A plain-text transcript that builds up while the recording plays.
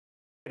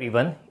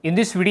Everyone, in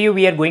this video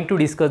we are going to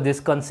discuss this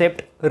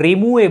concept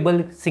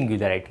removable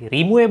singularity.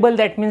 Removable,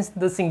 that means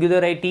the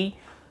singularity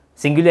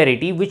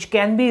which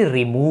can be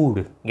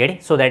removed, getting?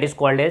 So that is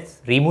called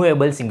as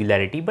removable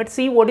singularity. But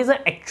see, what is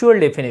the actual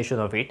definition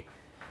of it?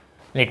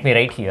 Let me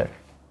write here.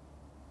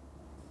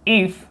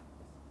 If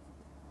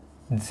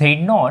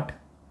Z0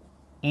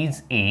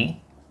 is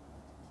a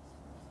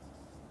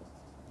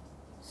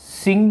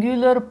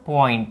singular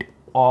point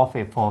of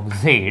f of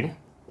z,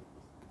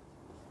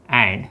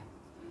 and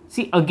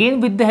see, again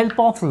with the help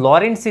of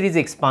Lorentz series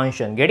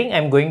expansion, getting, I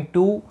am going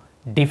to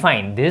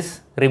define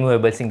this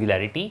removable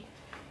singularity.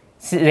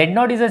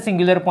 Z0 is a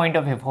singular point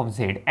of f of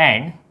z,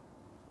 and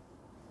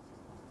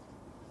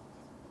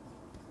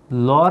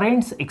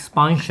Lorentz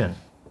expansion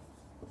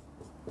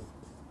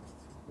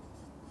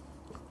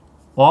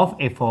of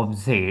f of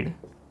z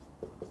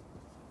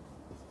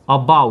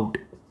about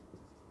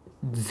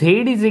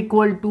z is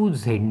equal to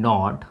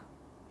Z0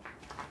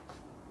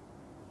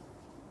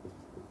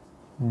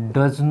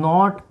 does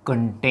not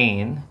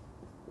contain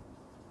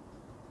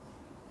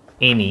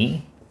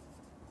any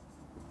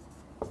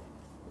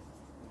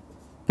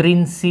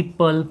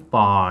principal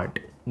part,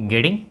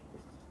 getting?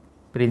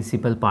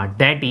 Principal part,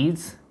 that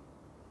is,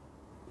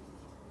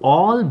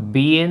 all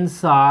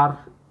bn's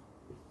are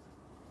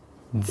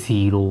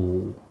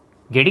 0.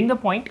 Getting the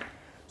point?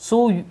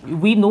 So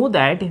we know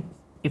that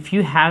if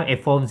you have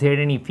f of z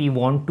and if we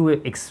want to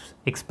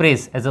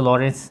express as a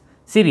Lorentz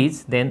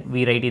series, then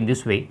we write in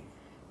this way: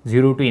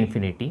 0 to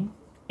infinity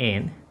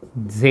n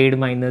z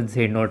minus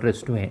z0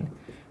 raised to n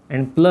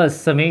and plus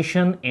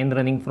summation n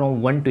running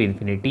from 1 to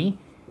infinity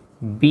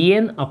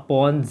bn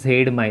upon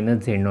z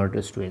minus z0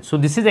 raised to n. So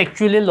this is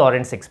actually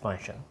Lorentz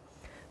expansion.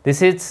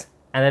 This is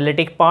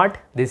analytic part,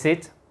 this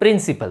is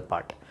principal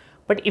part.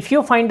 But if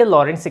you find the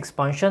Lorentz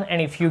expansion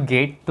and if you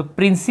get the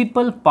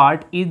principal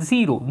part is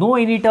 0, no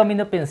any term in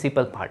the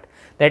principal part,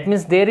 that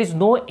means there is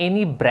no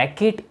any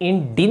bracket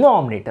in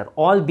denominator,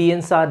 all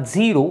bn's are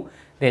 0,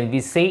 then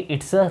we say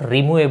it's a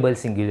removable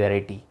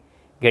singularity.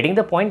 Getting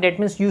the point? That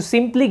means you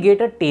simply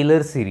get a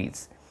Taylor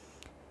series.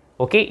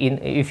 Okay,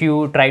 if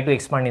you try to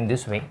expand in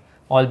this way,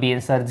 all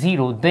bn's are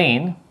 0,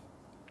 then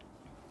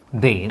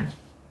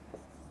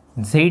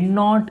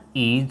Z0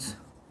 is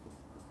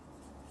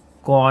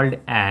called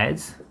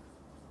as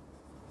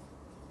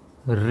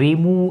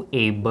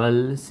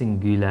removable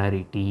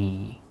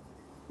singularity.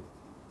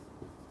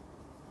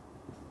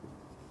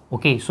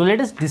 Okay, so let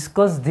us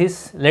discuss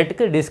this. Let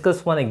us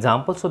discuss one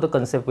example so the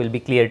concept will be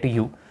clear to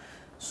you.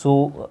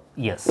 So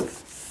yes,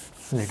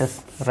 let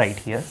us write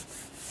here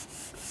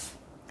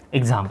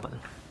example.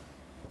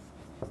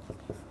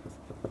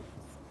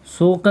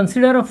 So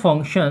consider a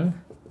function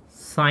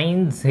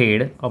sin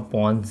z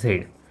upon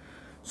z.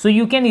 So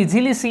you can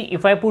easily see,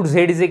 if I put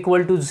z is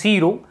equal to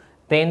 0,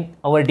 then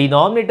our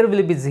denominator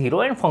will be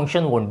 0 and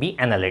function won't be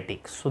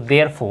analytic. So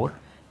therefore,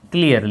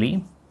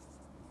 clearly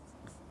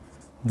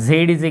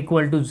z is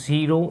equal to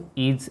 0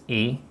 is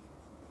a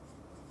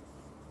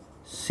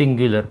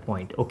singular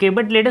point. Okay,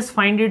 but let us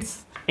find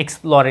its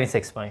Lorentz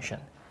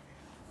expansion.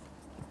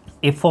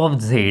 F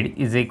of z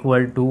is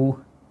equal to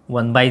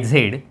 1 by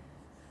z.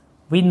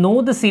 We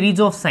know the series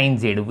of sin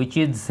z, which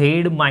is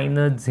z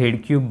minus z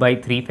cube by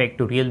 3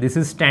 factorial. This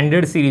is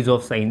standard series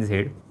of sin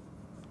z.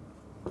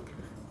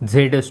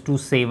 Z is to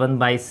 7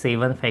 by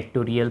 7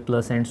 factorial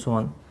plus and so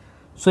on.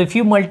 So if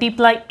you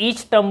multiply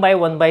each term by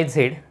 1 by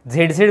z,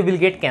 z will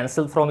get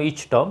cancelled from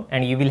each term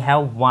and you will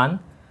have 1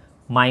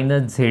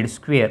 minus z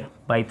square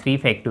by 3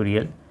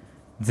 factorial,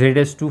 z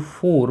is to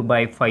 4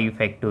 by 5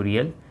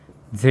 factorial,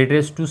 z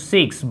is to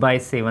 6 by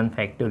 7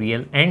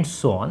 factorial and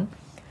so on.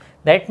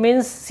 That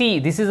means, see,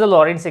 this is a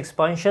Lorentz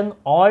expansion,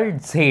 all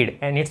z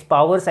and its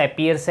powers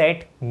appears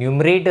at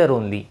numerator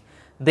only.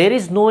 There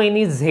is no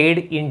any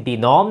z in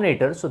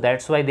denominator, so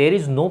that's why there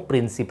is no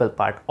principal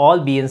part. All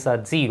bn's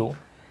are 0.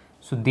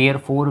 So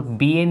therefore,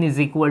 bn is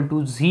equal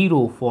to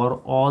 0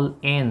 for all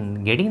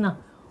n. Getting na?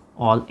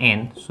 All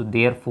n. So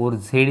therefore,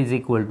 z is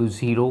equal to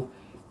 0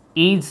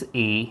 is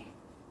a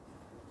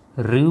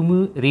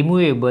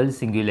removable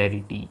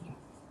singularity.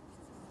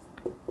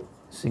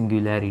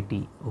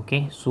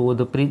 Okay. So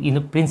the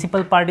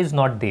principal part is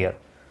not there.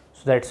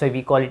 So that's why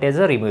we call it as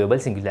a removable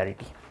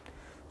singularity.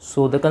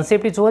 So the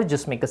concept is over,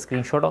 just make a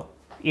screenshot of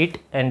it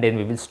and then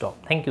we will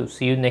stop. Thank you.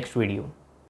 See you next video.